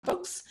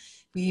folks.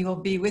 We will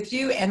be with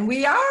you, and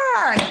we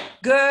are.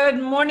 Good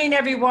morning,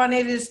 everyone.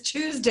 It is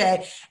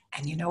Tuesday,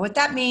 and you know what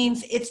that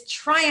means. It's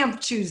Triumph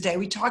Tuesday.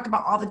 We talk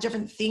about all the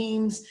different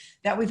themes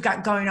that we've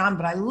got going on,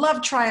 but I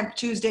love Triumph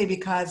Tuesday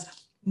because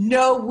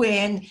no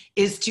win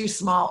is too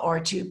small or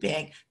too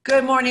big.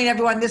 Good morning,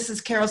 everyone. This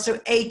is Carol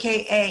Sue,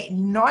 aka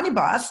Naughty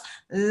Boss,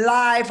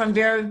 live from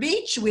Vero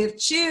Beach with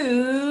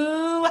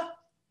two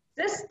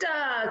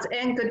Sisters,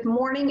 and good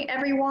morning,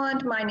 everyone.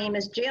 My name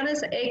is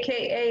Janice,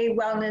 aka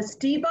Wellness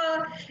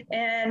Diva,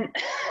 and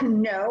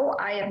no,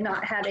 I have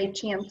not had a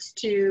chance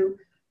to.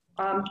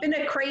 Been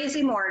a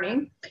crazy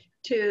morning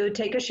to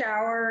take a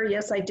shower.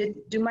 Yes, I did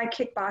do my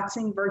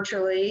kickboxing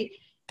virtually,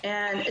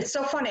 and it's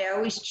so funny. I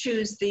always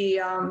choose the.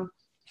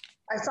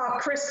 I saw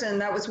Kristen.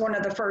 That was one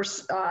of the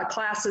first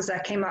classes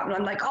that came up, and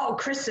I'm like, oh,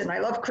 Kristen! I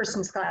love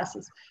Kristen's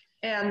classes,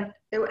 and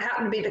it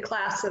happened to be the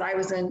class that I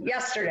was in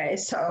yesterday.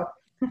 So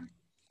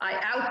I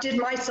outdid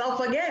myself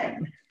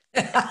again.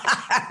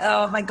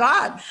 Oh my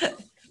God.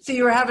 So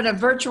you were having a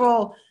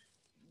virtual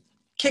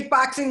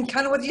kickboxing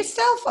kind of with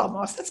yourself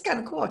almost. That's kind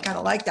of cool. I kind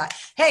of like that.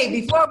 Hey,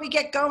 before we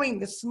get going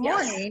this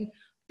morning,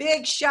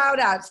 big shout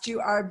outs to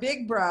our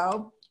big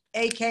bro,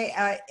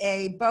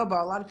 aka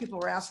Bobo. A lot of people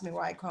were asking me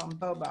why I call him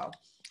Bobo.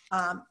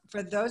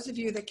 For those of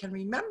you that can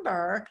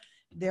remember,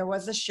 there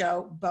was a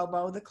show,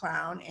 Bobo the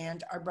Clown,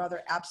 and our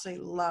brother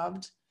absolutely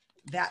loved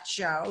that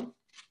show.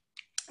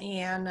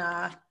 And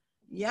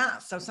yeah,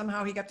 so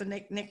somehow he got the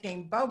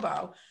nickname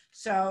Bobo.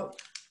 So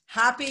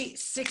happy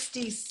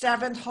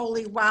 67th,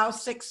 holy wow,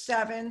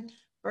 6-7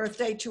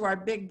 birthday to our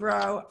big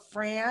bro,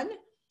 Fran,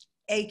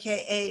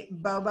 AKA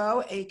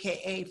Bobo,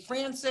 AKA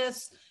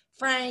Francis,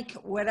 Frank,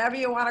 whatever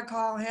you want to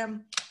call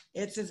him.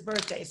 It's his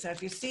birthday. So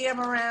if you see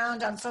him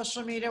around on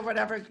social media,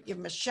 whatever, give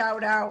him a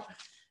shout out.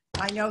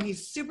 I know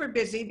he's super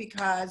busy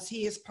because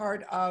he is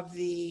part of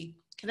the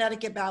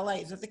Connecticut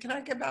Ballet. Is it the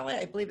Connecticut Ballet?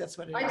 I believe that's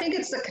what it is. I think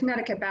it's the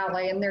Connecticut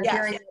Ballet, and they're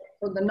gearing up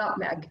for the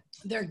nutmeg.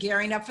 They're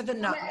gearing up for the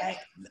nutmeg,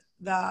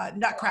 the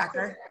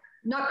nutcracker.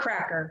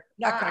 Nutcracker.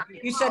 Nutcracker.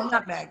 You said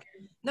nutmeg.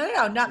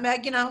 No.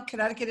 Nutmeg, you know,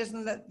 Connecticut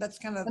isn't that, that's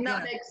kind of the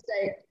nutmeg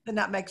state. The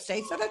nutmeg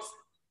state. So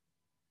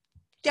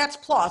that's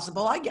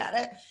plausible. I get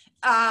it.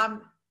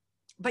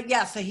 But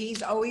yeah, so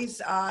he's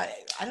always, I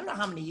don't know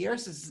how many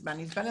years this has been.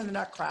 He's been in the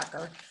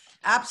Nutcracker.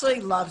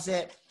 Absolutely loves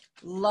it.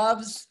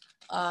 Loves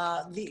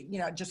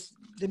just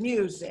the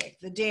music,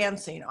 the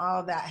dancing,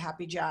 all of that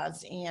happy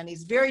jazz. And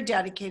he's very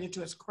dedicated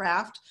to his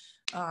craft.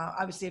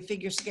 Obviously a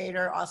figure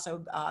skater,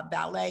 also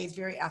ballet. He's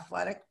very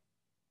athletic.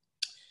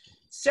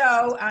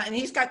 So, and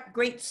he's got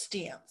great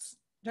stance.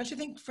 Don't you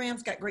think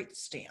Fran's got great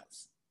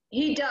stance?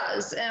 He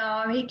does.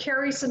 He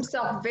carries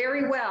himself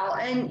very well.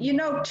 And, you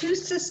know, Two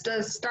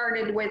Sisters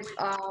started with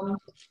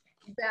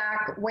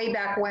way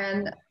back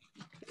when.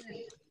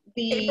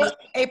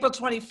 April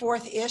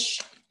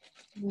 24th-ish.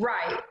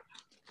 Right.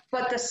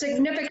 But the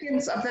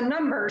significance of the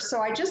numbers.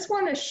 So I just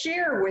want to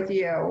share with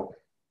you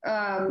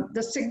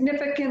the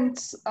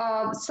significance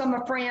of some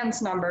of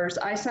Fran's numbers.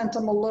 I sent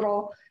him a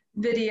little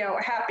video,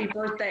 happy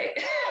birthday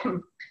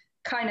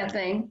kind of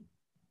thing.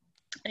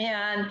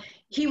 And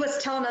he was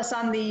telling us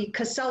on the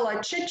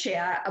Casella Chit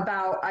Chat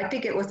about, I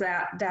think it was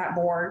that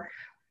board,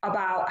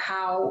 about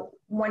how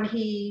when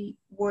he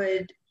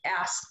would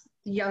ask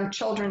young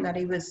children that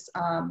he was,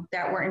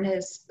 that were in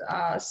his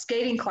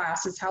skating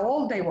classes, how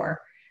old they were.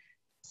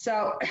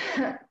 So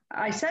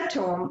I said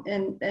to him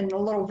in the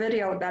little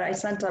video that I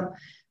sent him,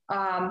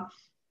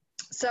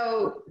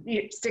 so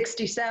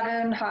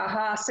 67,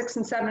 6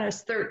 and 7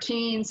 is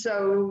 13.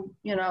 So,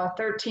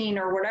 13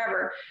 or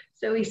whatever.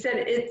 So he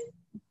said,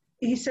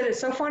 it's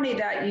so funny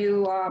that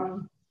you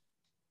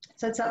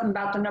said something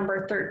about the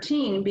number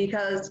 13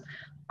 because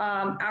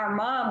our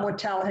mom would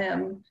tell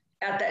him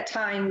at that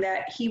time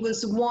that he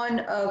was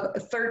one of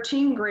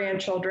 13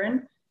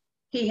 grandchildren.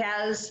 He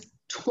has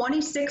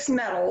 26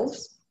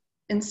 medals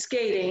in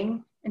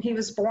skating, and he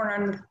was born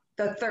on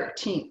the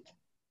 13th.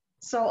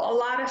 So a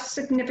lot of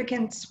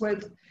significance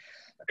with,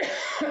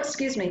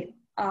 excuse me,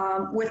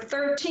 with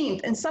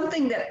 13th, and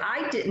something that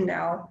I didn't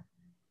know.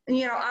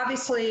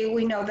 Obviously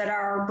we know that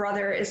our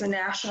brother is a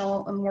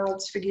national and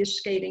world's figure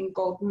skating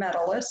gold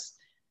medalist.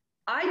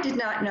 I did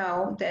not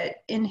know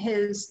that in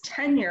his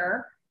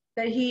tenure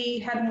that he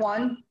had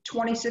won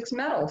 26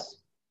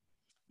 medals.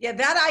 Yeah,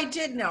 that I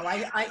did know.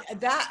 I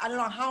don't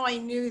know how I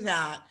knew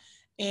that.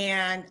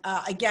 And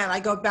again, I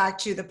go back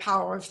to the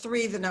power of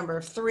 3, the number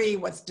of 3,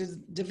 what's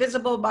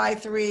divisible by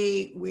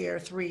 3, where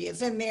 3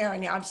 is in there.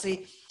 And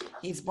obviously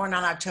he's born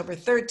on October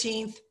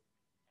 13th.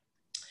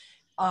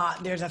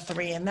 There's a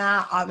 3 in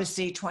that,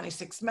 obviously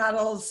 26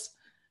 medals,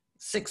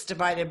 6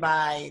 divided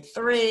by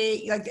 3,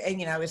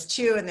 is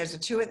 2, and there's a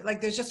 2,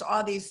 there's just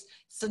all these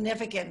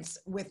significance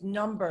with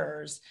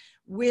numbers,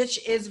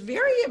 which is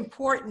very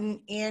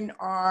important in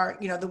our,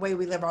 the way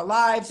we live our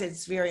lives.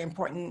 It's very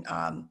important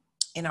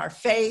in our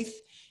faith.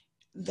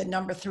 The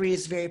number 3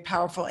 is very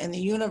powerful in the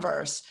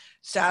universe.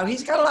 So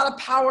he's got a lot of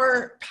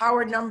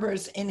power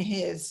numbers in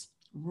his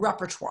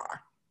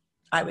repertoire,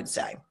 I would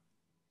say.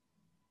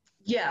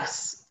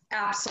 Yes,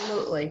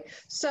 absolutely.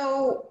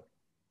 So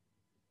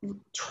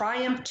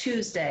Triumph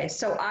Tuesday.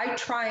 So I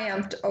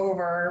triumphed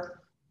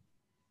over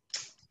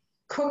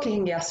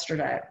cooking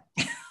yesterday.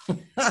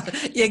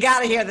 You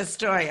got to hear the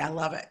story. I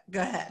love it.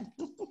 Go ahead.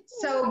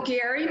 So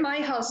Gary, my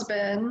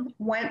husband,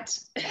 went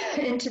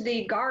into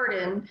the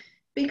garden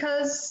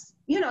because,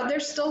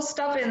 there's still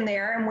stuff in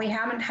there and we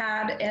haven't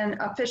had an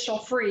official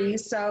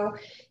freeze. So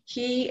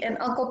he and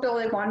Uncle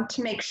Billy wanted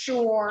to make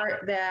sure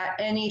that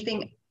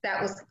anything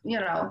that was,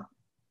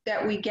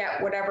 that we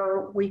get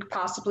whatever we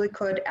possibly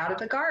could out of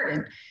the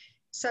garden.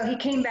 So he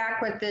came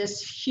back with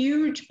this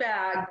huge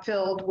bag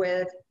filled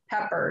with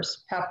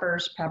peppers,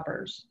 peppers,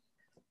 peppers.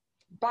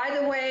 By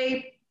the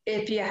way,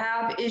 if you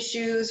have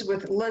issues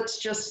with, let's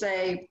just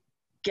say,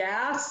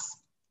 gas,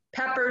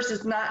 peppers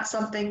is not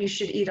something you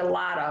should eat a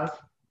lot of.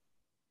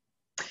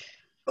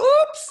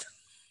 Oops.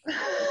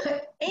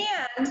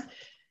 And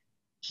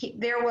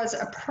there was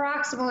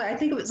approximately, I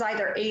think it was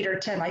either 8 or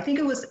 10. I think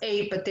it was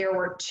 8, but there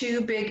were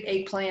 2 big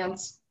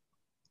eggplants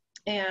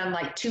and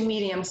like 2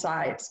 medium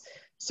size.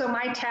 So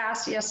my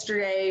task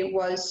yesterday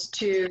was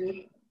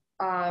to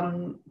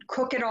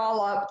cook it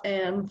all up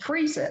and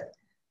freeze it.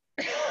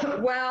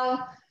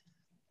 Well,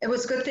 it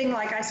was a good thing,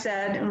 like I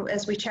said, and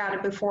as we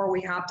chatted before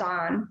we hopped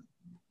on,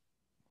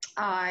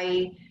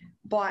 I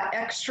bought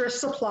extra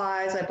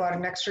supplies. I bought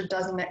an extra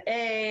dozen of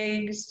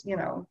eggs,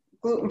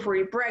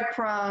 gluten-free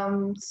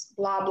breadcrumbs,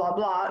 blah, blah,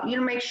 blah,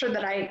 make sure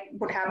that I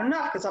would have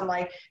enough because I'm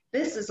like,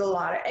 this is a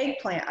lot of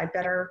eggplant. I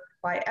better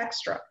buy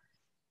extra.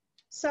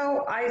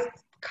 So I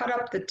cut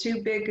up the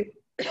 2 big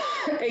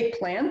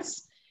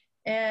eggplants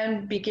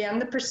and began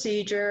the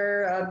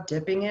procedure of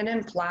dipping it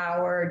in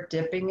flour,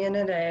 dipping it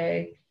in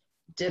egg,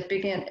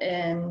 dipping it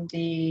in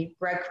the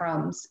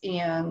breadcrumbs.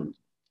 And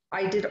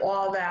I did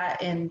all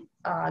that in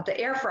the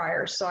air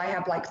fryer. So I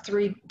have like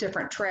 3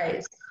 different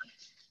trays.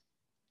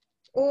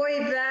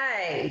 Oy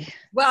vey.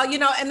 Well,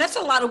 and that's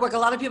a lot of work. A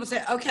lot of people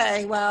say,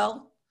 okay,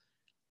 well,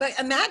 but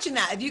imagine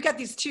that if you got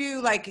these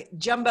 2 like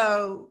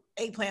jumbo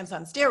eggplants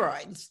on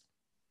steroids,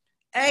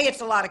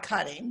 it's a lot of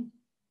cutting,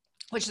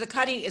 which the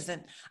cutting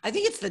isn't. I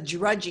think it's the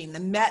drudging, the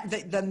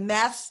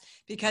mess,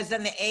 because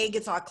then the egg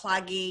gets all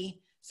cloggy.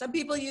 Some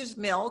people use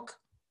milk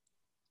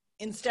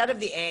instead of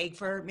the egg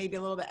for maybe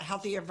a little bit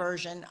healthier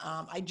version.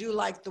 I do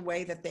like the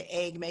way that the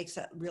egg makes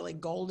it really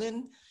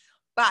golden,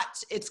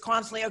 but it's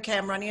constantly, okay,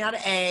 I'm running out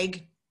of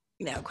egg,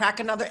 crack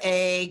another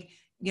egg,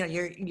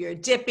 you're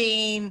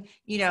dipping,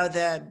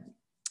 the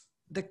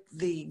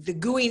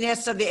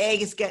gooiness of the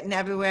egg is getting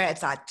everywhere.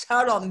 It's a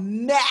total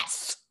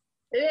mess.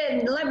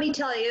 And let me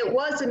tell you, it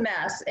was a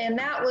mess. And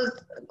that was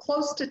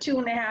close to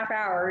 2.5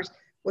 hours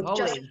with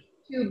just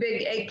 2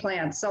 big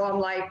eggplants. So I'm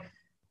like,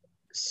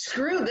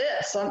 screw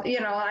this.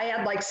 I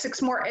had like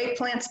 6 more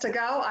eggplants to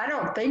go. I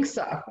don't think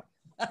so.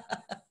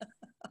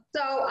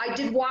 So I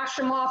did wash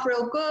them off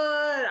real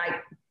good. I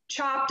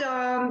chopped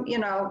them,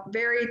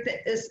 very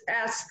as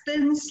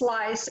thin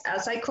slice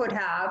as I could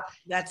have.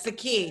 That's the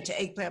key to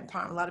eggplant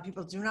parm. A lot of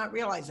people do not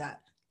realize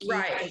that.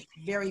 Right.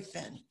 Very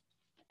thin.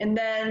 And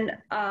then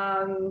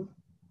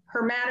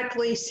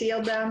hermetically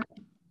sealed them.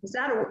 Is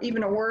that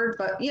even a word?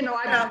 But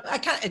I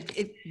kind of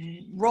it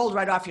rolled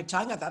right off your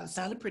tongue. I thought it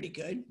sounded pretty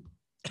good.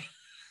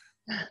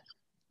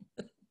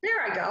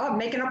 There I go. I'm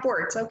making up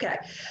words. Okay.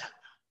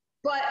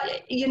 But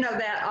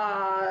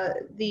that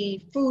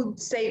the food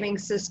saving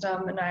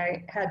system, and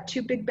I had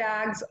 2 big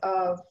bags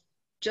of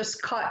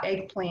just cut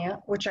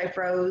eggplant, which I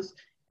froze,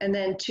 and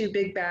then 2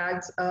 big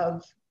bags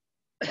of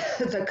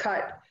the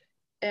cut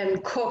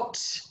and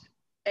cooked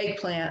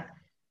eggplant.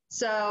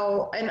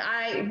 So, and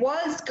I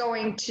was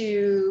going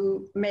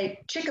to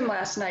make chicken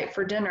last night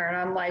for dinner, and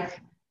I'm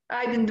like,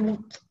 I've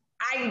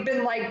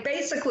been like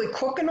basically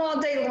cooking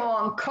all day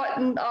long,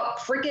 cutting up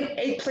freaking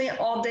eggplant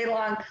all day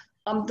long.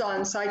 I'm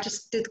done. So I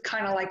just did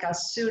kind of like a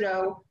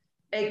pseudo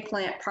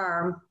eggplant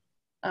parm.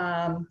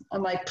 I'm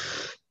like,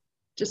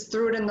 just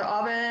threw it in the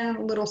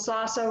oven, little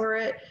sauce over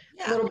it,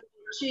 little bit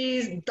of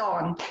cheese,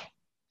 done.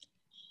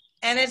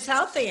 And it's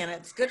healthy and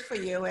it's good for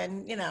you.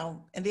 And,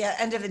 at the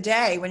end of the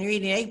day, when you're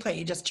eating eggplant,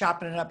 you're just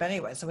chopping it up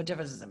anyway. So what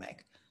difference does it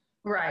make?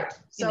 Right.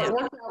 So it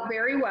worked out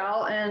very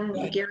well.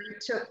 And Gary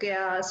took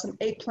some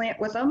eggplant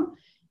with him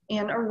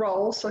and a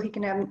roll so he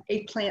can have an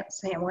eggplant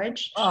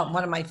sandwich. Oh,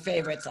 one of my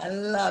favorites. I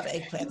love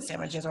eggplant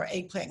sandwiches or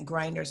eggplant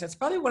grinders. It's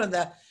probably one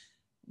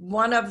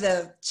of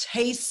the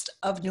taste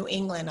of New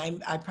England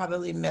I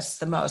probably miss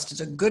the most. It's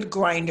a good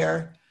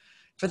grinder.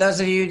 For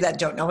those of you that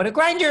don't know what a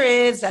grinder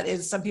is, that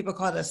is, some people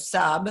call it a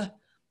sub.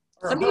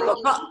 Some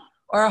people call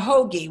or a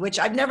hoagie, which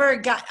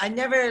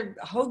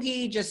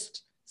hoagie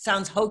just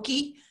sounds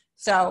hokey.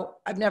 So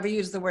I've never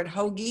used the word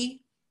hoagie.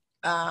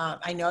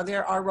 I know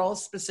there are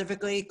rolls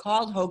specifically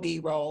called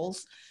hoagie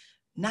rolls.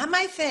 Not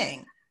my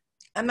thing.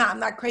 I'm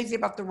not crazy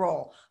about the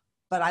roll,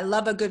 but I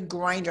love a good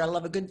grinder. I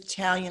love a good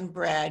Italian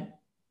bread,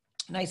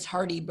 nice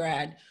hearty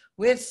bread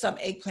with some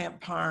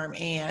eggplant parm.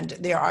 And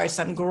there are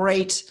some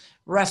great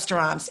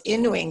restaurants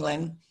in New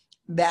England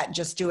that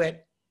just do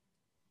it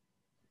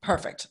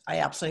perfect. I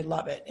absolutely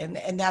love it.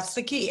 And that's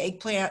the key.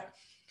 Eggplant,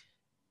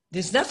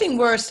 there's nothing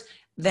worse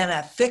than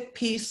a thick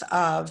piece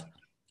of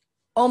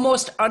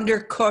almost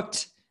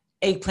undercooked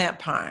eggplant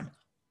parm.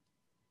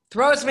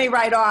 Throws me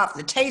right off.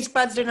 The taste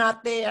buds are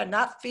not there,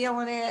 not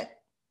feeling it.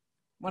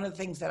 One of the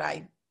things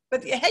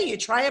but hey, you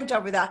triumphed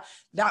over that.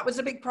 That was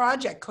a big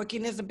project.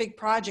 Cooking is a big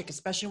project,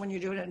 especially when you're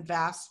doing it in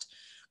vast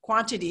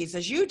quantities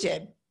as you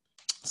did.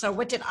 So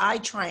what did I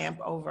triumph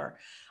over?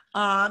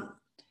 I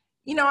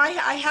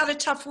had a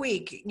tough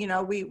week.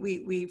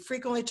 We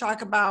frequently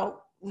talk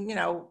about,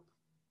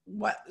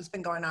 what has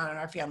been going on in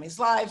our family's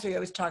lives. We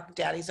always talk,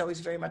 Daddy's always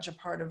very much a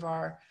part of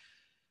our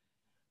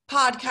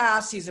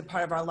podcast. He's a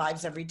part of our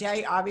lives every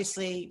day,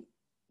 obviously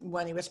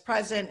when he was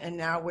present and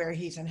now where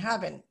he's in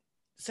heaven.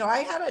 So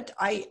I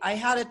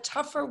had a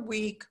tougher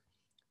week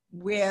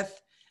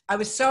I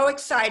was so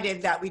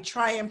excited that we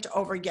triumphed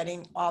over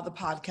getting all the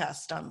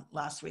podcasts done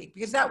last week,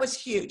 because that was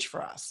huge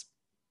for us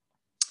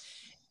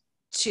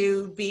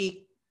to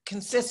be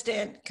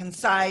consistent,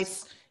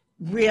 concise,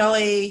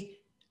 really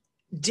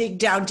dig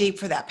down deep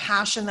for that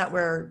passion that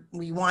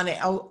we want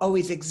to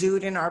always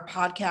exude in our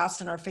podcast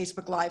and our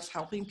Facebook Lives,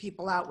 helping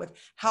people out with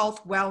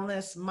health,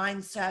 wellness,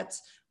 mindsets,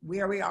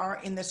 where we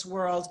are in this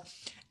world.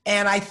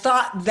 And I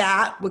thought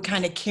that would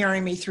kind of carry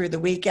me through the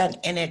weekend,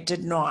 and it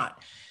did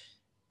not.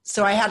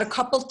 So I had a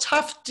couple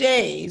tough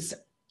days,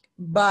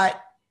 but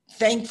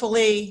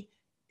thankfully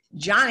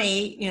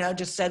Johnny,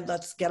 just said,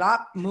 let's get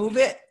up, move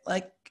it.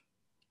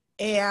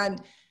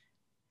 And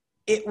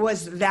it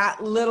was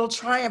that little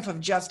triumph of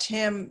just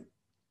him.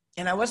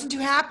 And I wasn't too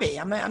happy.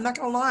 I'm not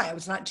going to lie. I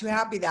was not too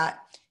happy that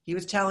he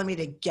was telling me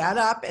to get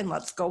up and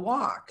let's go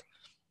walk.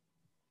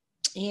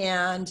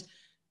 And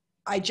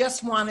I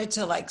just wanted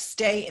to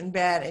stay in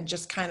bed and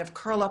just kind of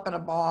curl up in a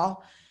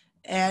ball.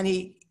 And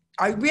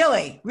are you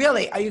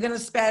going to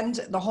spend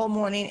the whole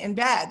morning in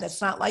bed?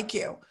 That's not like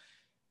you.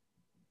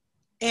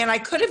 And I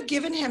could have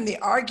given him the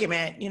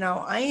argument,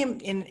 I am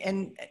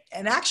and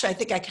actually I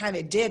think I kind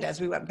of did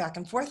as we went back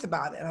and forth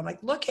about it. And I'm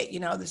like, look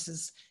this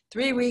is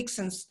 3 weeks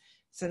since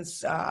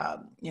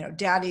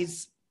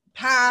Daddy's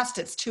passed.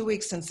 It's 2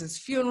 weeks since his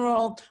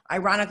funeral.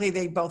 Ironically,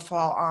 they both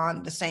fall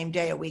on the same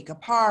day, a week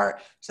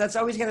apart. So that's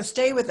always going to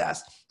stay with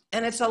us.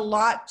 And it's a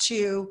lot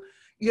to,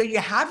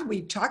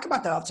 we talk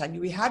about that all the time.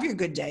 We have your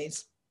good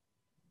days,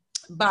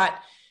 but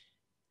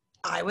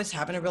I was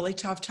having a really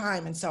tough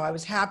time. And so I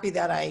was happy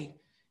that I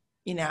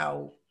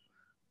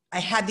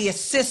had the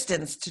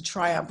assistance to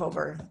triumph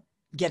over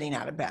getting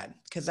out of bed.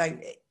 Because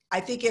I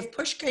think if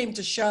push came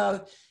to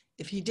shove,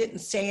 if he didn't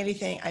say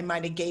anything, I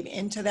might have gave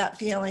into that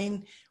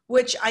feeling,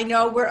 which I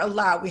know we're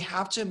allowed. We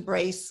have to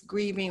embrace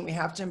grieving. We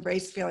have to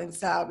embrace feeling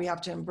sad. We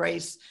have to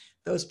embrace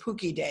those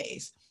pooky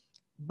days.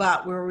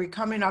 But we're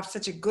coming off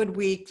such a good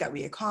week that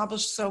we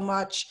accomplished so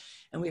much,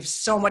 and we have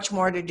so much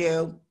more to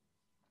do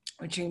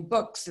between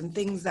books and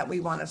things that we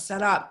want to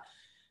set up.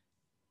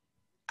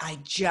 I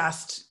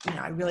just,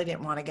 I really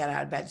didn't want to get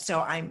out of bed.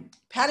 So I'm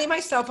patting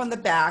myself on the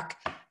back,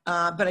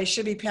 but I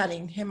should be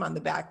patting him on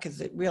the back,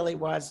 because it really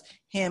was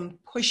him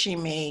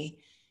pushing me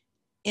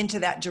into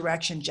that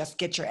direction. Just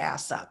get your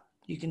ass up.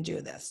 You can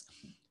do this.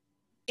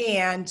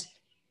 And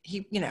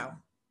he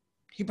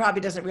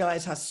probably doesn't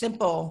realize how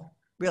simple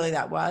really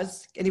that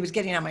was. And he was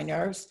getting on my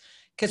nerves,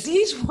 because he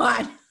is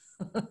one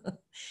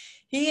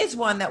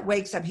that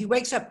wakes up. He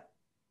wakes up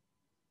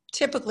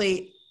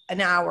typically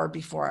an hour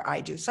before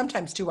I do,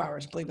 sometimes 2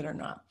 hours, believe it or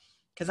not,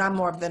 because I'm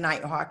more of the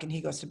night hawk and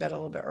he goes to bed a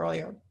little bit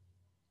earlier.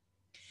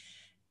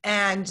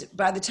 And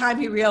by the time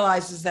he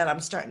realizes that I'm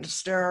starting to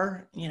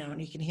stir,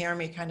 and he can hear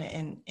me kind of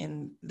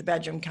in the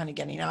bedroom, kind of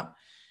getting up,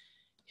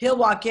 he'll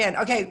walk in.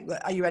 Okay,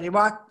 are you ready to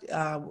walk?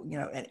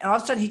 And all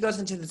of a sudden he goes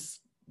into this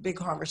big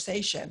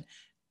conversation.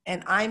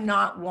 And I'm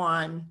not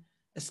one,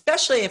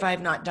 especially if I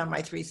have not done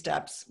my 3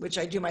 steps, which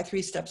I do my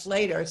 3 steps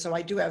later. So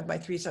I do have my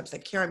 3 steps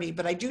that carry me,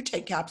 but I do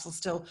take capsules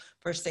still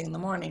first thing in the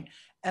morning.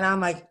 And I'm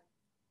like,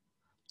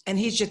 and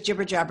he's just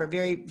jibber jabber,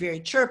 very, very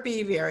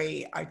chirpy,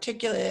 very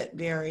articulate,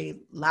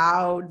 very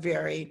loud,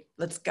 very,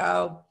 let's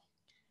go.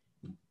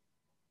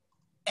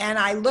 And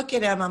I look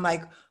at him, I'm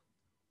like,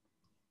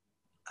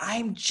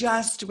 I'm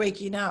just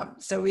waking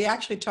up. So we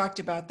actually talked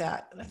about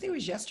that. I think it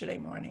was yesterday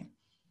morning.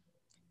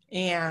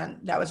 And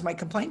that was my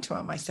complaint to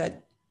him. I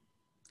said,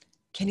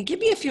 can you give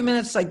me a few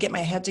minutes so I get my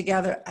head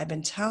together? I've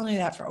been telling you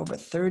that for over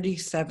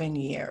 37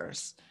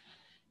 years.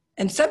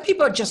 And some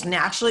people just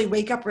naturally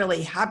wake up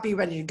really happy,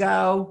 ready to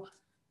go.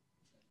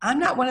 I'm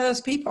not one of those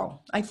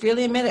people. I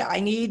freely admit it. I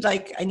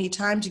need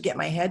time to get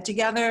my head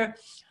together.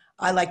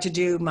 I like to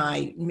do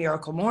my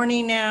miracle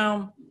morning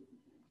now.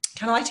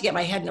 Kind of like to get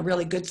my head in a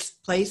really good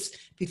place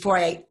before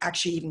I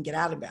actually even get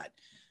out of bed.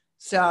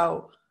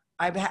 So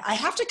I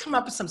have to come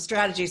up with some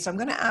strategies. So I'm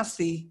going to ask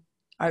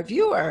our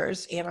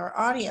viewers and our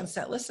audience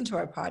that listen to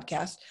our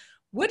podcast,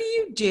 what do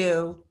you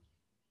do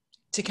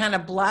to kind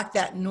of block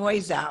that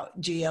noise out?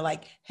 Do you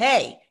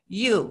hey,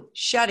 you,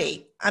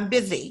 Shuddy, I'm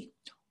busy.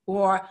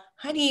 Or,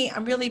 honey,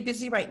 I'm really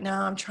busy right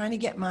now. I'm trying to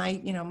get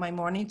my, my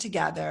morning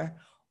together.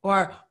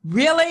 Or,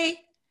 really?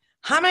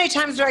 How many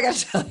times do I got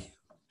to tell you?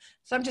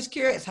 So I'm just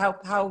curious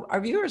how our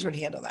viewers would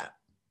handle that.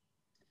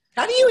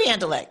 How do you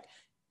handle it?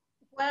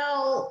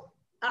 Well,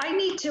 I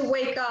need to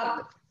wake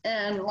up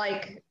and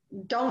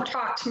don't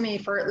talk to me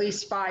for at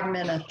least 5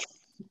 minutes.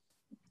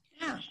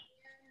 Yeah.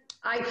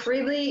 I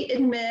freely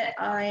admit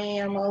I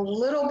am a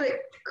little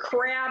bit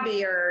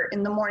crabbier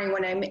in the morning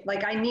when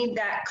I need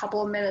that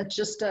couple of minutes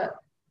just to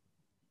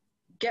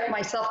get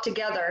myself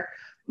together.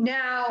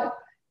 Now,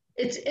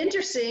 it's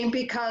interesting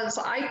because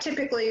I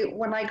typically,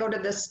 when I go to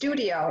the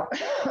studio,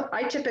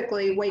 I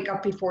typically wake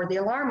up before the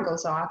alarm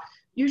goes off,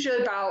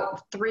 usually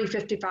about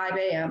 3:55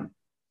 a.m.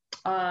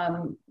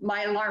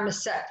 My alarm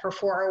is set for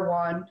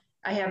 4:01.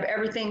 I have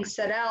everything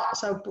set out,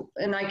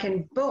 and I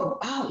can boom,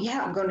 oh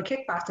yeah, I'm going to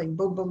kickboxing,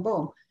 boom, boom,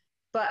 boom.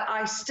 But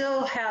I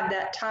still have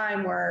that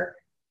time where,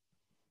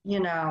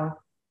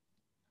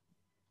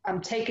 I'm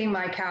taking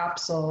my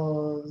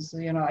capsules,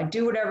 I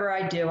do whatever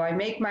I do. I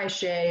make my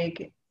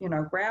shake,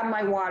 grab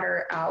my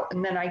water out,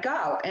 and then I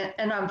go,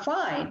 and I'm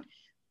fine.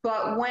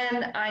 But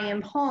when I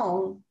am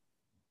home,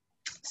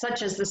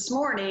 such as this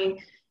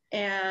morning,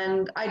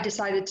 and I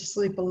decided to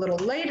sleep a little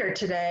later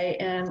today,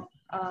 and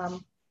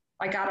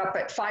I got up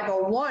at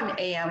 5:01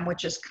 a.m.,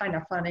 which is kind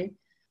of funny,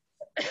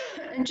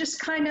 and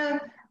just kind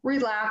of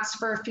relaxed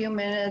for a few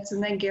minutes.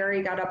 And then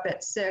Gary got up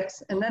at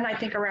 6, and then I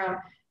think around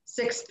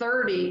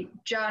 6:30,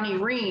 Johnny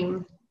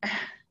Ream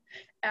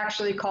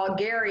actually called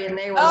Gary, and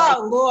they were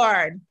Oh,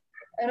 Lord.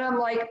 and I'm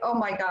like, oh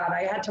my God,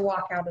 I had to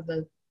walk out of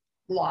the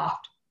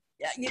loft.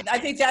 Yeah, I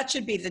think that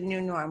should be the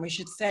new norm. We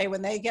should say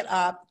when they get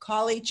up,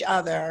 call each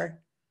other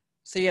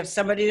so you have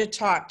somebody to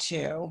talk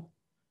to,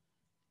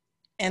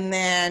 and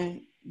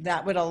then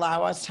that would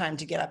allow us time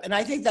to get up. And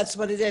I think that's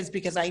what it is,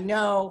 because I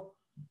know,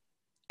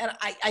 and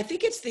I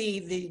think it's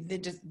the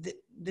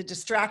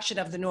distraction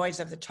of the noise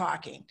of the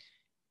talking.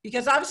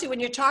 Because obviously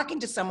when you're talking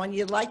to someone,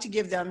 you'd like to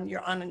give them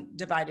your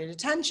undivided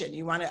attention.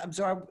 You want to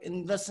absorb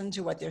and listen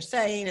to what they're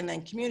saying and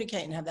then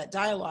communicate and have that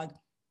dialogue.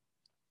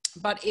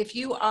 But if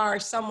you are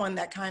someone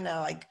that kind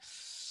of like,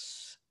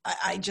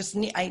 I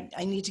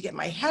need to get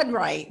my head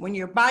right, when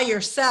you're by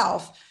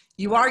yourself,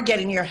 you are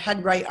getting your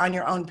head right on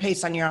your own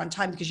pace, on your own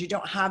time, because you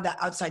don't have that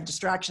outside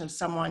distraction of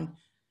someone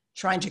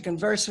trying to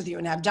converse with you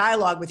and have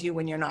dialogue with you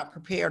when you're not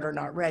prepared or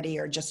not ready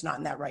or just not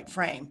in that right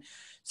frame.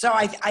 So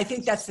I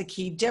think that's the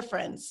key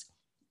difference.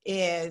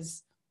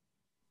 Is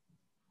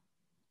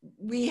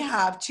we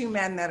have two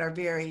men that are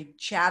very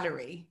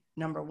chattery,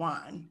 number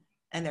one,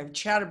 and they're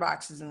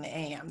chatterboxes in the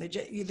AM. They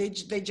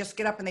just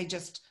get up and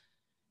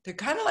they're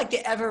kind of like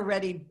the ever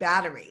ready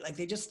battery. Like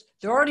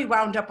they're already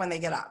wound up when they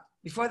get up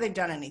before they've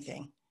done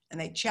anything,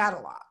 and they chat a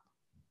lot.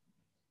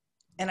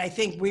 And I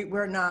think I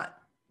wouldn't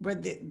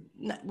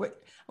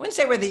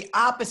say we're the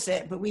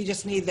opposite, but we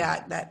just need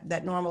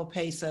that normal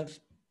pace of,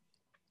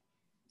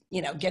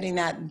 getting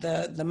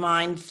the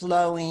mind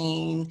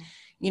flowing,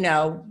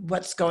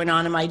 what's going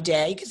on in my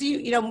day. Because,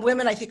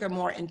 women, I think, are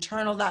more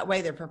internal that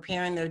way. They're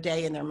preparing their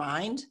day in their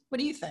mind. What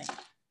do you think?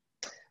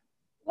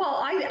 Well,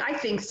 I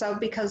think so,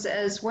 because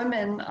as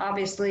women,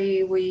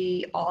 obviously,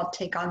 we all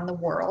take on the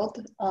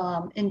world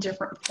in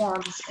different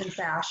forms and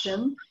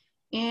fashion.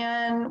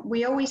 And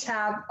we always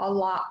have a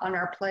lot on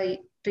our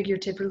plate,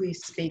 figuratively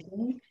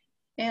speaking.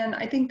 And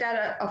I think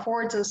that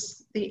affords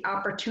us the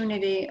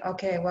opportunity,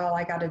 okay, well,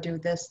 I got to do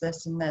this,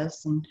 this, and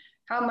this, and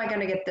how am I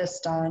going to get this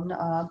done?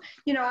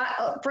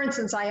 For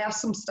instance, I have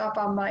some stuff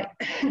on that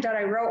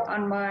I wrote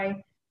on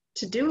my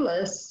to-do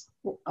list,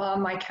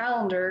 on my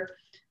calendar,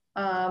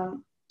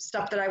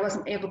 stuff that I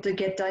wasn't able to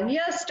get done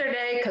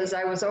yesterday because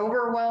I was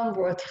overwhelmed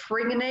with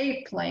friggin'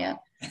 eggplant.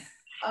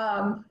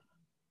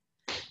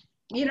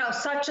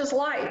 Such is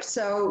life.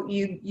 So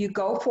you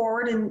go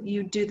forward and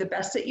you do the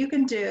best that you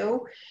can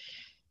do.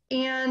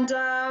 And,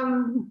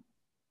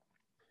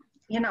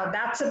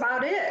 that's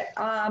about it.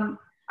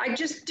 I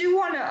just do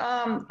want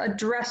to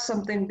address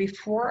something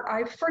before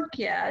I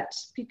forget,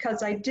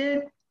 because I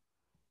did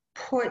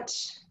put,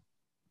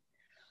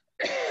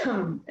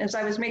 as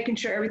I was making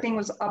sure everything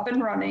was up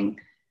and running,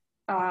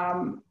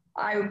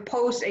 I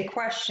posed a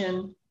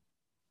question,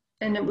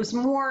 and it was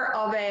more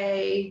of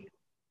an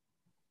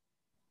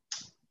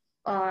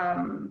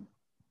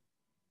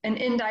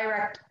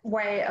indirect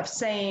way of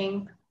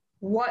saying,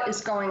 what is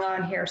going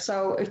on here?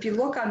 So if you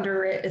look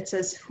under it, it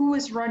says, who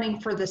is running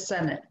for the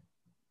Senate?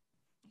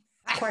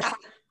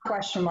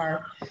 Question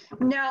mark.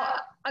 Now,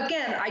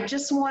 again, I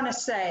just want to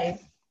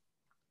say,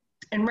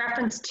 in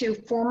reference to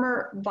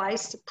former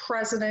Vice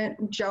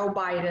President Joe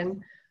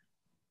Biden,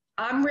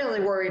 I'm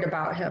really worried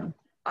about him.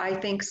 I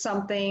think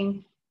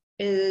something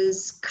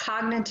is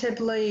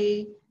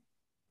cognitively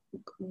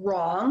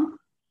wrong.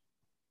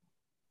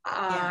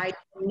 I'm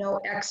no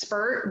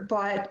expert,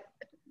 but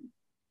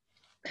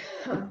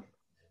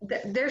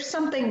there's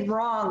something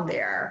wrong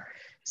there.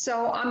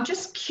 So I'm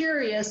just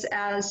curious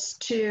as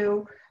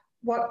to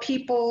what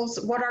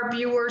our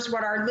viewers,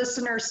 what our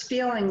listeners'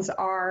 feelings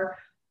are.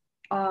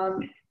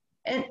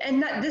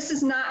 This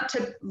is not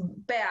to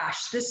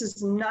bash. This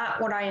is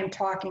not what I am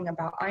talking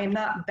about. I am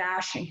not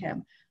bashing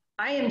him.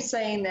 I am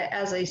saying that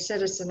as a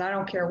citizen, I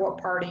don't care what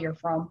party you're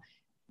from,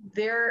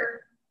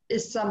 there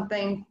is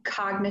something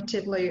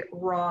cognitively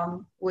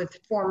wrong with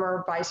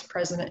former Vice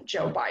President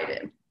Joe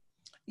Biden.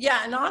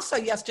 Yeah, and also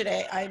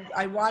yesterday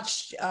I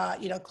watched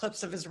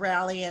clips of his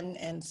rally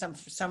and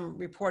some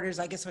reporters,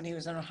 I guess when he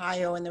was in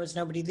Ohio and there was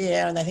nobody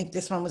there, and I think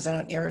this one was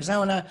in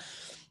Arizona.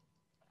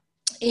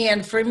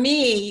 And for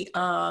me,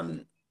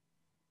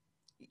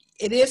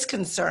 it is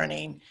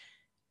concerning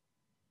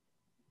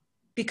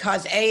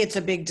because it's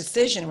a big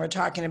decision. We're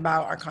talking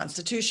about our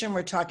Constitution.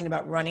 We're talking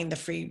about running the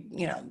free,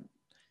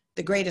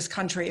 the greatest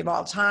country of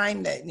all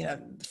time,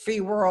 the free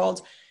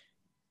world.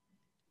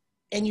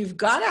 And you've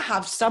got to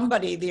have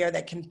somebody there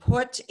that can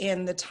put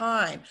in the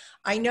time.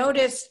 I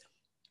noticed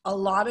a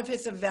lot of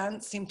his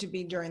events seem to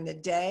be during the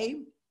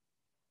day,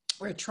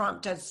 where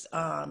Trump does,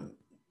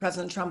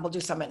 President Trump will do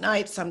some at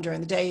night, some during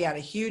the day. He had a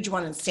huge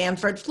one in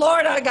Sanford,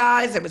 Florida,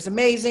 guys. It was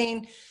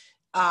amazing.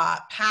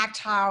 Packed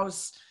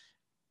house,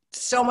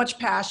 so much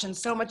passion,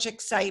 so much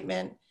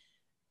excitement.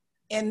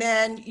 And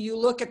then you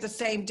look at the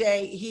same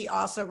day, he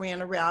also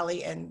ran a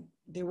rally and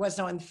there was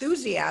no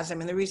enthusiasm.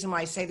 And the reason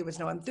why I say there was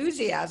no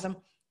enthusiasm,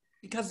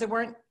 because there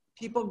weren't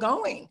people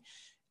going.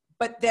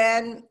 But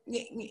then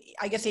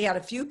I guess he had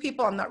a few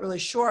people, I'm not really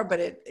sure, but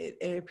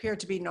it appeared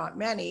to be not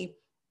many.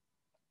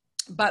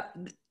 But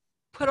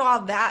put all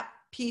that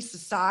piece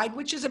aside,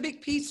 which is a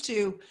big piece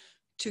to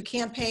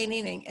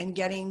campaigning and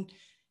getting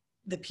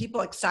the people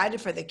excited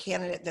for the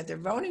candidate that they're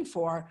voting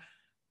for.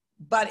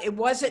 But it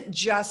wasn't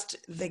just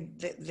the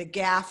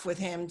gaffe with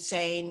him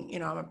saying,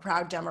 I'm a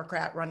proud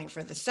Democrat running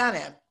for the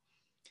Senate.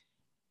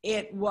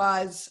 It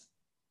was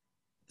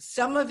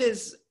some of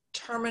his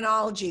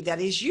terminology that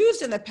he's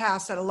used in the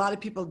past that a lot of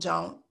people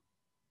don't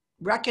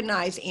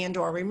recognize and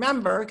or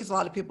remember, because a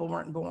lot of people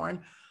weren't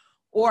born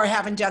or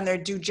haven't done their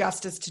due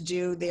justice to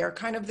do their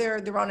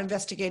own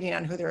investigating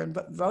on who they're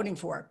voting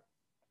for.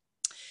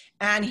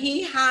 And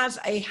he has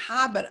a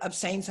habit of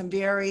saying some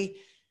very,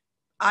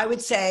 I would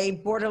say,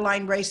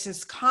 borderline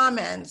racist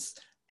comments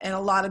and a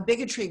lot of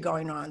bigotry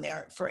going on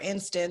there. For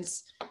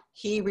instance,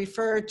 he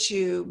referred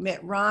to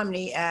Mitt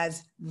Romney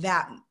as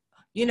that,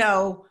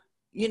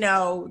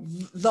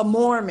 the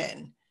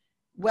Mormon.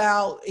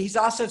 Well, he's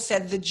also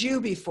said the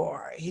Jew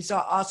before. He's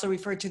also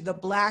referred to the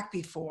Black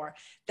before.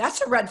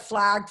 That's a red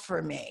flag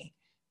for me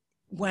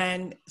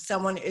when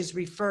someone is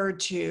referred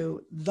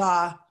to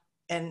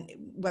and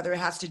whether it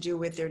has to do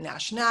with their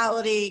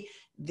nationality,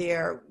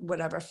 their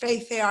whatever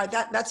faith they are,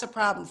 that's a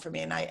problem for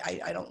me, and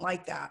I don't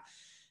like that.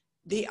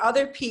 The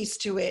other piece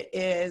to it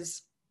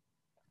is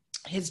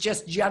his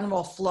just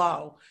general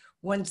flow.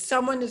 When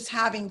someone is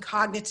having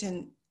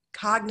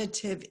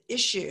cognitive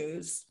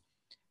issues,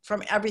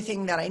 from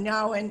everything that I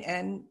know,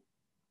 and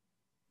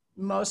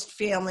most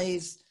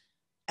families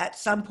at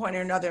some point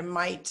or another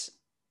might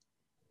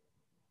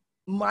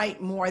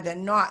more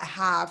than not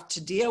have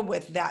to deal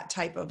with that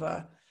type of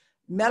a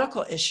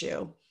medical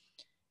issue,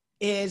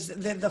 is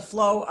the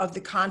flow of the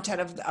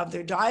content of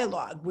their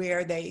dialogue,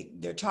 where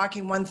they're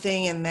talking one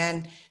thing and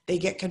then they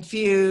get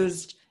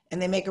confused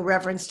and they make a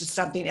reference to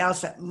something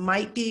else that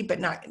might be, but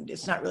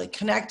it's not really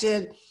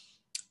connected.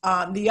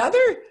 The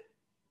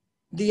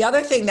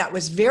other thing that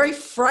was very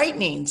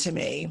frightening to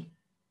me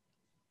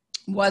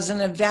was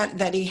an event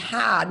that he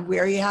had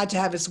where he had to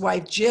have his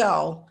wife,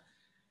 Jill,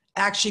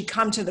 actually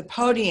come to the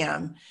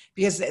podium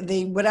because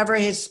whatever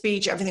his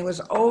speech, everything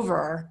was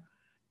over.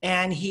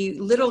 And he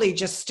literally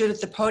just stood at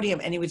the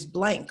podium and he was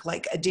blank,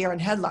 like a deer in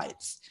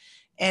headlights.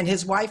 And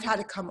his wife had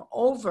to come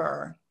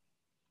over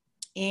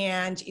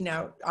and,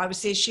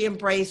 obviously she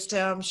embraced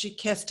him. She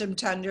kissed him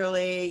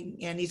tenderly.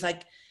 And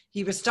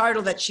he was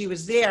startled that she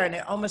was there. And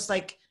it almost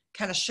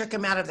kind of shook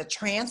him out of the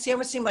trance. He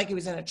almost seemed like he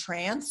was in a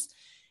trance.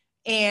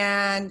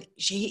 And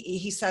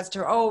he says to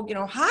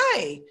her,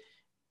 hi.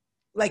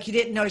 Like he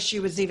didn't know she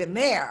was even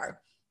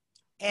there.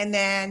 And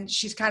then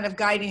she's kind of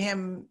guiding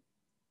him,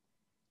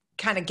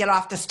 kind of get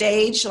off the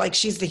stage, like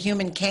she's the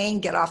human Cain,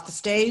 get off the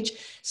stage.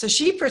 So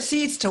she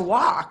proceeds to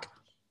walk.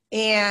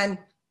 And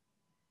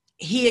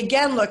he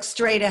again looks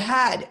straight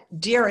ahead,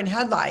 deer in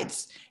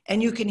headlights.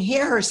 And you can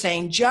hear her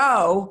saying,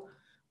 Joe,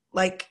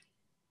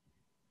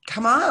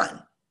 come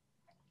on.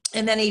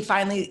 And then he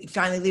finally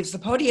leaves the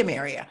podium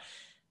area.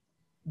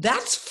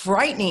 That's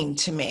frightening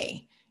to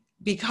me,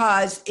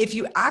 because if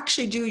you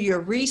actually do your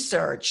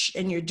research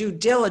and your due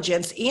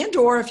diligence, and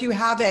or if you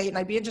have and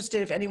I'd be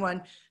interested if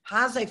anyone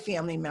has a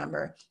family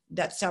member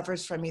that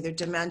suffers from either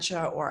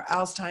dementia or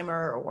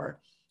Alzheimer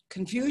or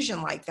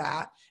confusion like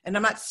that. And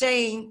I'm not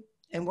saying,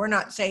 and we're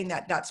not saying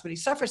that that's what he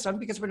suffers from,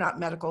 because we're not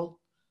medical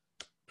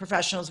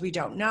professionals. We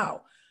don't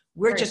know.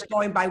 We're just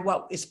going by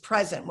what is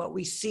present, what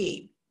we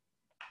see.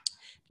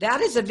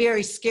 That is a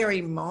very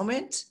scary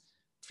moment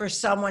for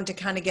someone to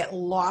kind of get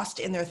lost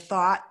in their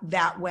thought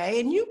that way.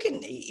 And you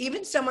can,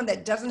 even someone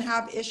that doesn't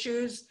have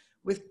issues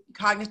with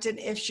cognitive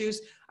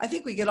issues, I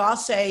think we could all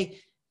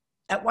say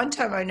at one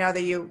time or another,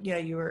 you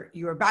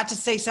were about to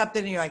say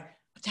something and you're like,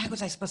 what the heck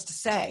was I supposed to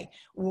say?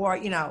 Or,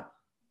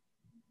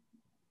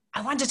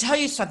 I wanted to tell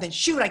you something.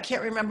 Shoot, I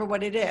can't remember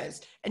what it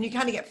is. And you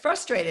kind of get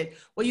frustrated.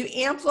 Well, you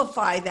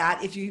amplify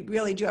that if you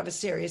really do have a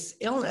serious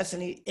illness,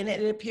 and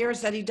it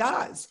appears that he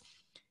does.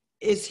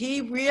 Is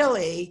he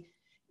really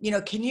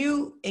can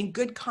you in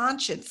good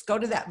conscience go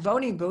to that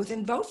voting booth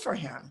and vote for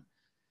him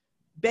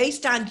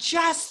based on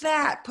just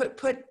that?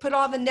 Put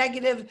all the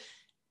negative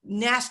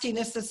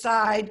nastiness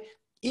aside,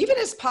 even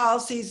his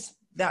policies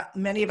that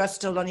many of us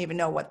still don't even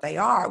know what they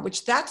are,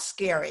 which that's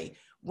scary.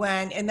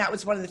 And that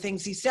was one of the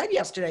things he said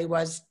yesterday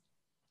was,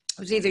 it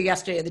was either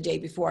yesterday or the day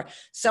before,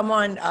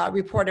 a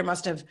reporter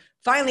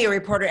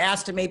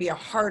asked him maybe a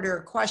harder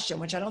question,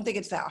 which I don't think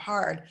it's that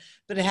hard,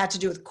 but it had to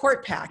do with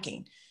court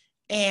packing.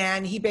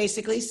 And he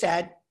basically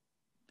said,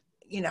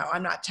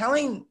 I'm not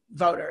telling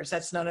voters,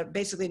 that's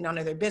basically none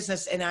of their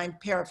business. And I'm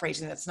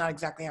paraphrasing, that's not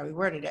exactly how he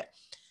worded it.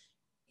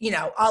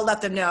 I'll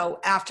let them know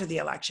after the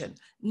election.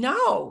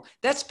 No,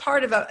 that's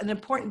part of an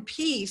important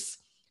piece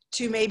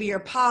to maybe your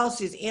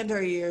policies and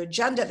or your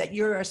agenda that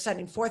you are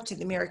sending forth to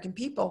the American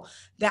people,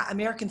 that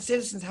American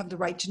citizens have the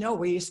right to know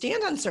where you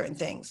stand on certain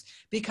things,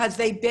 because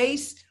they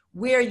base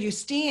where you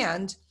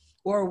stand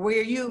or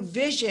where you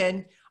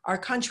vision our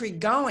country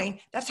going.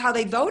 That's how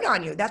they vote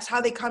on you. That's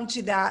how they come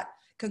to that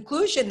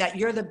conclusion that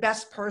you're the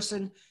best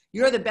person,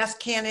 you're the best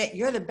candidate,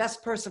 you're the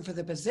best person for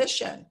the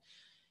position.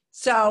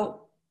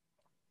 So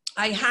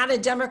I had a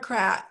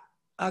Democrat,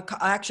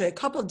 actually a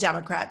couple of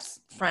Democrats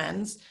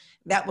friends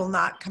that will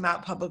not come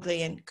out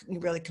publicly and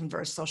really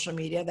converse social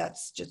media.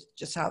 That's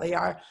just how they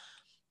are.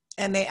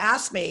 And they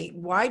asked me,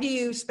 why do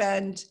you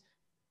spend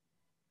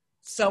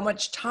so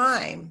much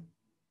time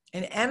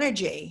and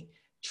energy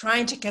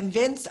trying to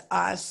convince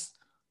us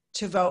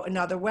to vote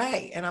another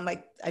way? And I'm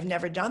like, I've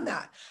never done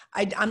that.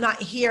 I'm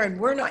not here, and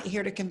we're not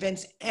here to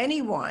convince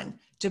anyone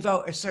to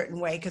vote a certain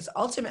way, because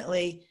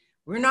ultimately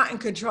we're not in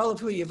control of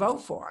who you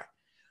vote for.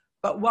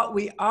 But what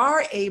we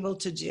are able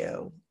to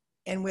do,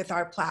 and with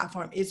our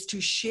platform, is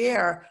to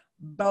share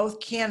both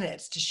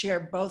candidates, to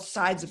share both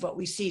sides of what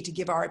we see, to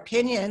give our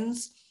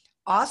opinions,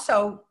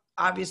 also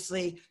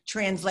obviously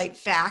translate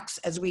facts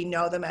as we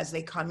know them as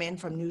they come in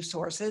from news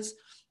sources,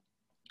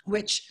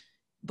 which,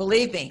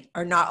 believe me,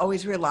 are not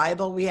always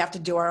reliable. We have to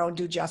do our own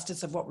due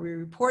justice of what we're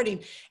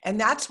reporting. And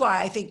that's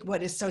why I think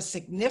what is so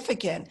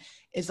significant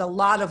is a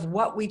lot of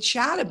what we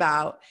chat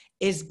about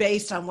is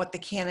based on what the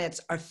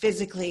candidates are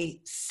physically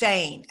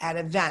saying at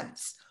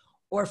events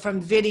or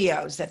from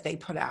videos that they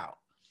put out,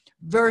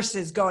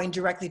 versus going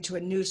directly to a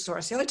news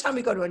source. The only time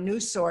we go to a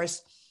news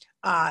source,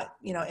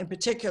 in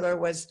particular,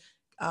 was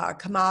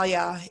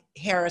Kamala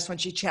Harris when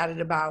she chatted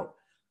about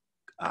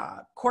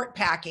court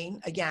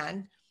packing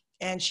again,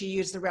 and she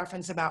used the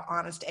reference about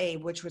Honest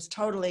Abe, which was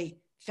totally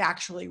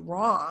factually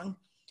wrong.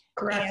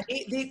 Correct.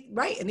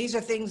 And these are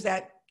things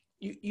that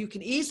you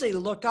can easily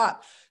look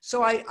up.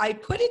 So I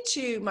put it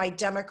to my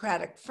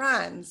Democratic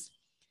friends,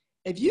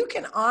 if you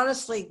can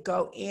honestly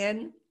go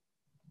in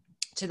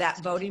to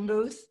that voting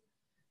booth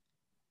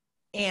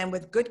and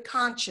with good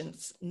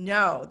conscience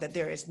know that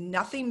there is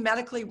nothing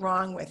medically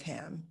wrong with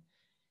him,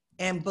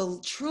 and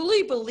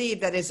truly believe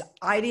that his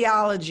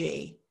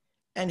ideology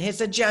and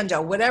his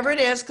agenda, whatever it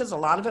is, because a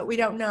lot of it we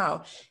don't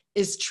know,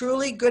 is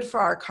truly good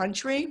for our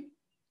country,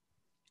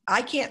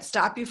 I can't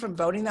stop you from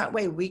voting that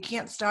way. We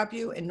can't stop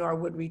you, and nor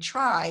would we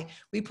try.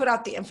 We put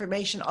out the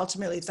information.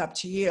 Ultimately, it's up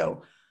to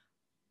you.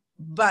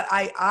 But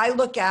I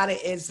look at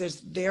it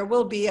as there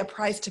will be a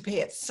price to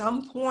pay at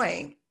some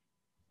point.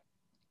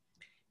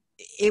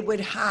 It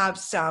would have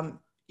some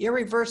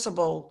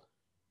irreversible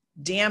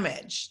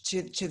damage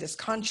to this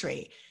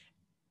country.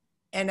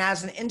 And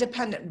as an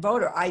independent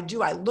voter, I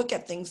look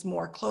at things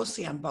more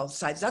closely on both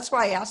sides. That's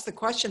why I ask the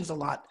questions a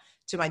lot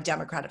to my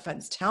Democratic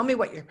friends. Tell me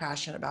what you're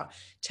passionate about.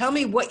 Tell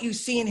me what you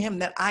see in him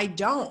that I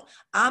don't.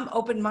 I'm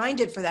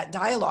open-minded for that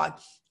dialogue.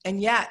 And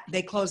yet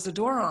they close the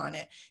door on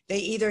it. They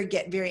either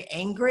get very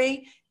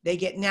angry, they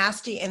get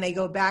nasty, and they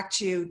go back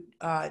to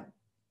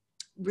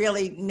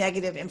really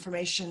negative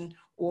information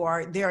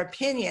or their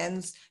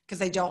opinions because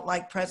they don't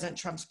like President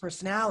Trump's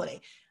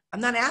personality. I'm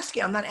not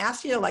asking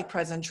you to like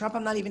President Trump.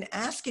 I'm not even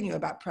asking you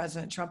about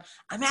President Trump.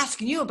 I'm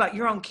asking you about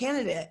your own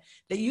candidate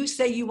that you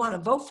say you want to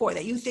vote for,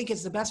 that you think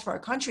is the best for our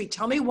country.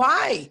 Tell me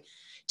why.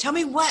 Tell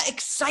me what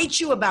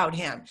excites you about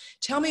him.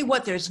 Tell me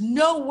what there's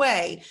no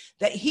way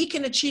that he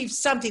can achieve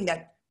something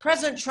that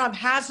President Trump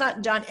has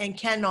not done and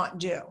cannot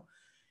do.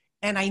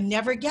 And I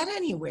never get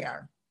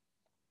anywhere.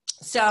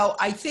 So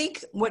I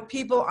think what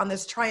people on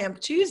this Triumph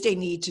Tuesday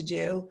need to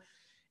do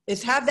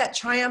is have that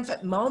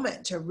triumphant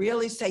moment to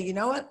really say, you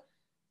know what?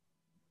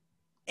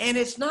 And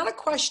it's not a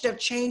question of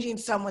changing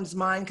someone's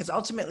mind, because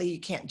ultimately you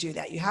can't do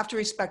that. You have to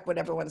respect what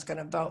everyone's going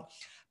to vote.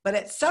 But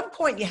at some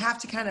point you have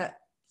to kind of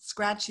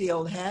scratch the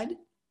old head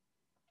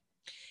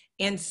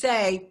and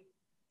say,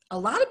 a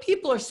lot of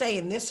people are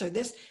saying this or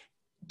this.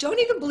 Don't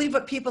even believe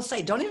what people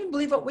say. Don't even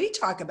believe what we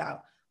talk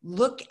about.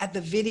 Look at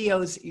the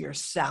videos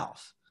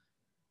yourself.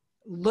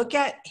 Look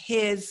at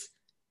his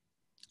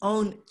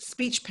own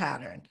speech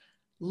pattern.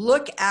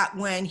 Look at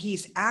when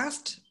he's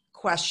asked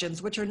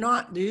questions, which are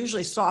not, they're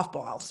usually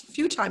softballs. A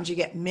few times you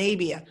get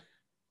maybe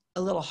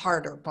a little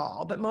harder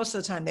ball, but most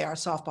of the time they are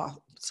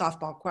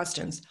softball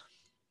questions.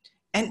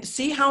 And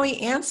see how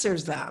he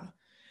answers them.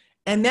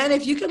 And then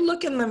if you could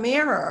look in the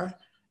mirror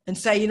and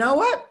say, you know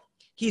what?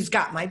 He's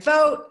got my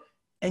vote.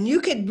 And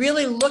you could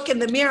really look in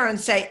the mirror and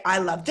say, I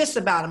love this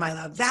about him. I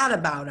love that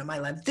about him. I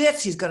love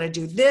this. He's going to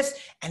do this.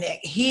 And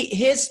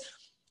his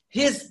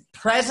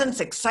presence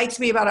excites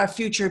me about our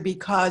future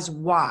because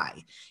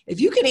why? If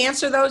you can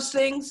answer those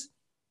things,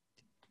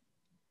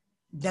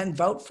 then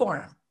vote for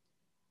him.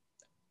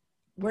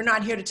 We're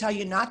not here to tell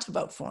you not to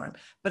vote for him,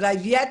 but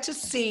I've yet to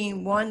see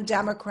one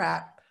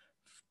Democrat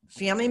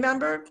family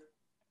member,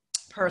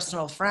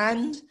 personal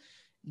friend,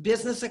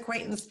 business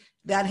acquaintance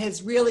that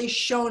has really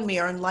shown me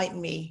or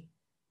enlightened me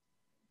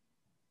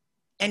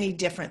any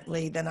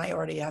differently than I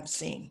already have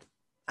seen.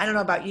 I don't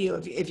know about you,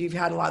 if you've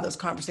had a lot of those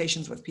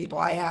conversations with people.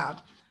 I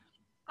have.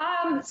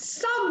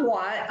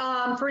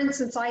 Somewhat. For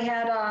instance, I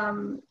had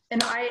an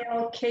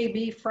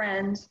ILKB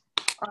friend,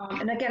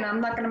 and again, I'm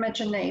not going to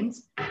mention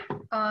names.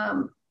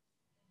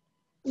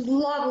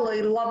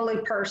 Lovely, lovely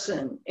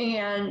person.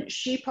 And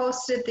she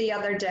posted the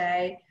other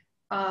day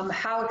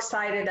how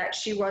excited that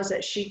she was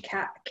that she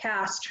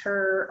cast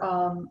her,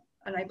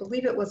 and I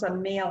believe it was a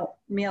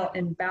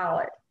mail-in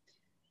ballot.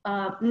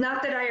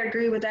 Not that I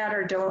agree with that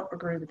or don't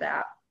agree with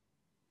that.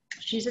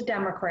 She's a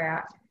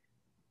Democrat,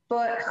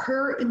 but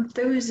her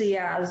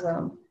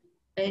enthusiasm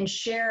in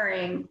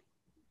sharing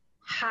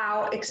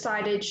how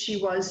excited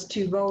she was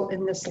to vote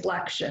in this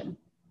election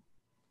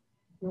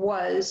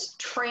was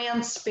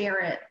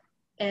transparent.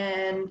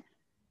 And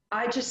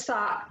I just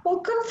thought, well,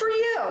 good for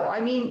you.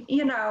 I mean,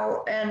 you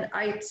know, and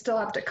I still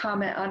have to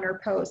comment on her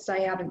post. I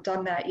haven't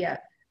done that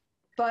yet.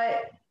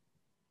 But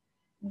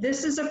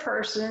this is a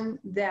person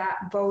that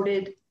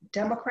voted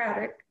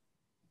Democratic.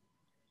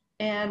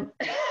 And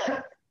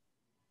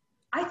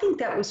I think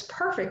that was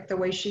perfect the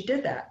way she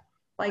did that.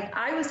 Like,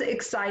 I was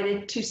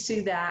excited to see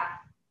that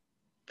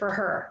for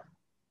her.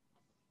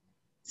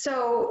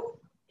 So,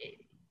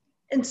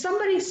 and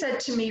somebody said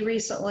to me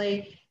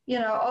recently, you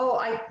know, oh,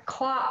 I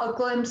caught a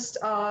glimpse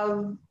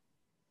of,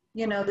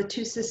 you know, the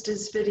Two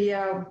Sisters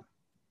video.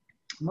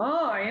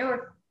 Oh, you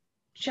were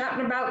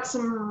chatting about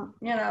some,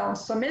 you know,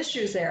 some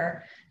issues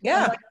there.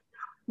 Yeah. Like,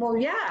 well,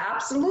 yeah,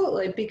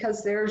 absolutely,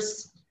 because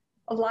there's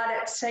a lot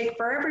at stake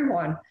for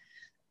everyone.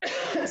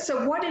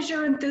 So what is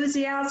your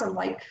enthusiasm?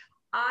 Like,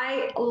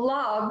 I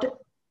loved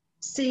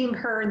seeing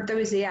her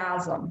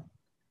enthusiasm.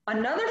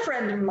 Another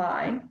friend of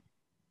mine,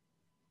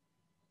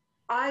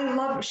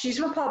 she's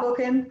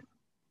Republican.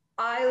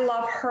 I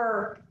love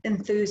her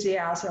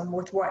enthusiasm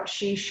with what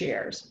she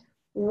shares.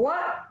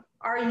 What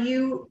are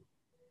you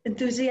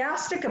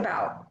enthusiastic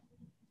about?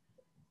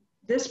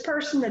 This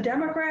person, a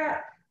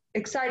Democrat,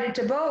 excited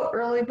to vote,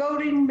 early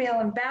voting,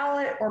 mail-in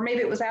ballot, or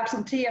maybe it was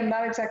absentee, I'm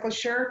not exactly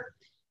sure.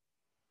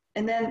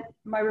 And then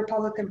my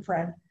Republican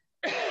friend,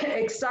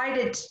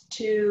 excited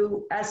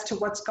as to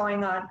what's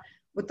going on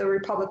with the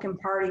Republican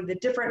Party, the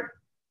different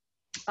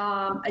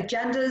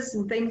agendas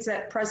and things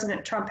that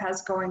President Trump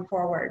has going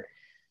forward.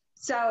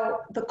 So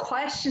the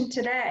question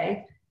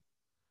today,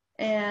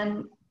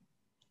 and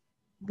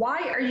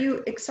why are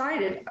you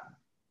excited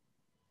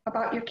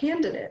about your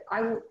candidate?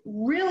 I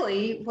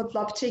really would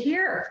love to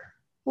hear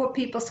what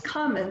people's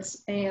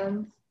comments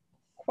and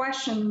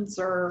questions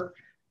or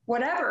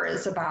whatever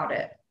is about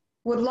it.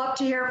 Would love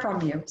to hear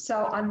from you.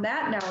 So on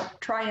that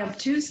note, Triumph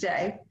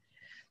Tuesday.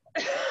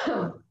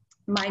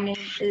 My name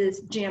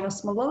is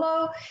Janice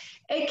Melillo,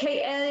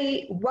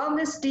 AKA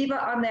Wellness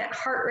Diva on that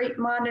heart rate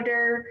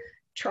monitor.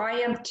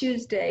 Triumph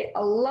Tuesday,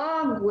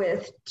 along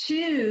with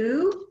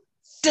two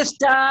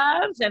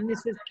sisters, and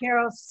this is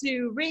Carol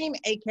Sue Ream,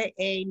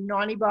 AKA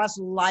Naughty Boss,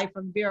 live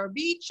from Vero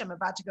Beach. I'm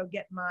about to go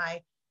get my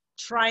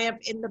Triumph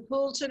in the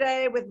pool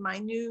today with my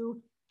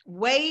new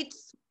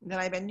weights that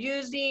I've been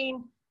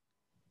using.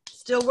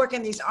 Still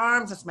working these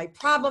arms. That's my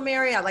problem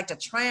area. I like to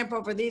triumph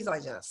over these. I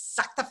just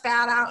suck the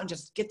fat out and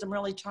just get them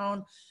really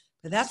toned.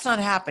 But that's not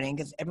happening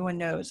because everyone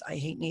knows I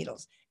hate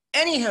needles.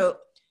 Anywho,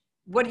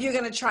 what are you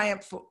going to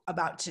triumph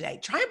about today?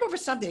 Triumph over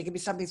something. It could be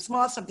something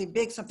small, something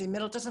big, something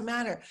middle. It doesn't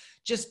matter.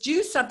 Just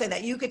do something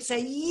that you could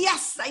say,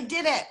 yes, I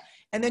did it.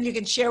 And then you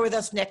can share with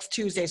us next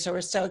Tuesday. So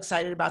we're so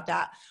excited about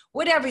that.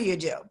 Whatever you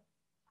do,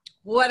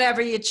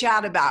 whatever you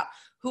chat about,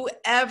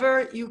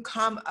 whoever you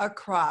come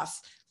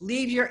across,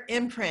 leave your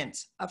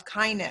imprint of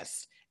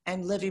kindness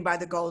and living by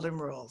the golden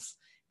rules.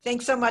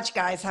 Thanks so much,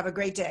 guys. Have a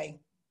great day.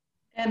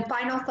 And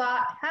final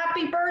thought,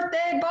 happy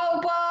birthday,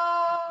 Bobo!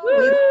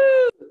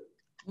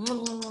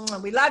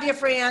 We love you,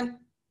 Fran.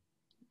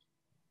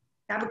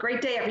 Have a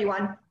great day,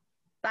 everyone.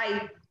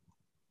 Bye.